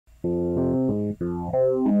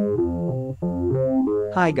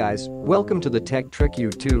Hi guys, welcome to the Tech Trick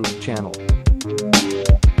YouTube channel.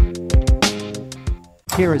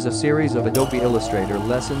 Here is a series of Adobe Illustrator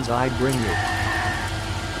lessons I bring you.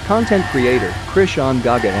 Content creator, Krishan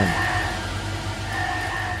Gagana.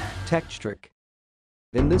 Tech Trick.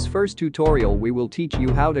 In this first tutorial we will teach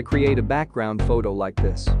you how to create a background photo like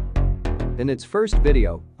this. In its first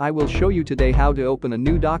video, I will show you today how to open a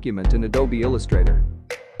new document in Adobe Illustrator.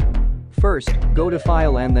 First, go to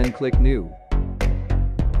File and then click New.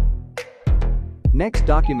 Next,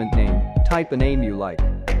 document name, type a name you like.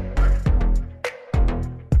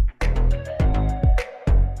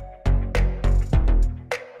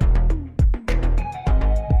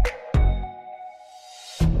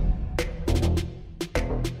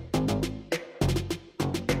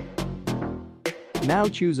 Now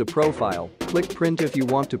choose a profile, click Print if you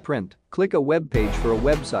want to print, click a web page for a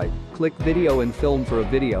website, click Video and Film for a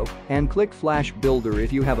video, and click Flash Builder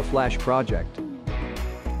if you have a Flash project.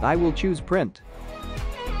 I will choose Print.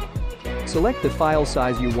 Select the file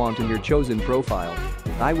size you want in your chosen profile.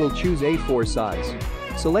 I will choose A4 size.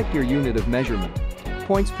 Select your unit of measurement.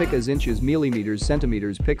 Points pick as inches, millimeters,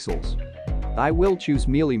 centimeters, pixels. I will choose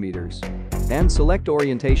millimeters. And select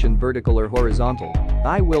orientation vertical or horizontal.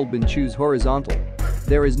 I will choose horizontal.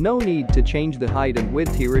 There is no need to change the height and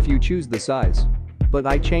width here if you choose the size. But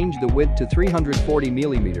I changed the width to 340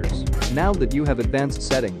 millimeters. Now that you have advanced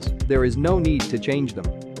settings, there is no need to change them.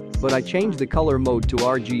 But I changed the color mode to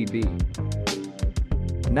RGB.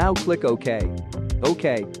 Now click OK.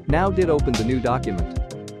 OK, now did open the new document.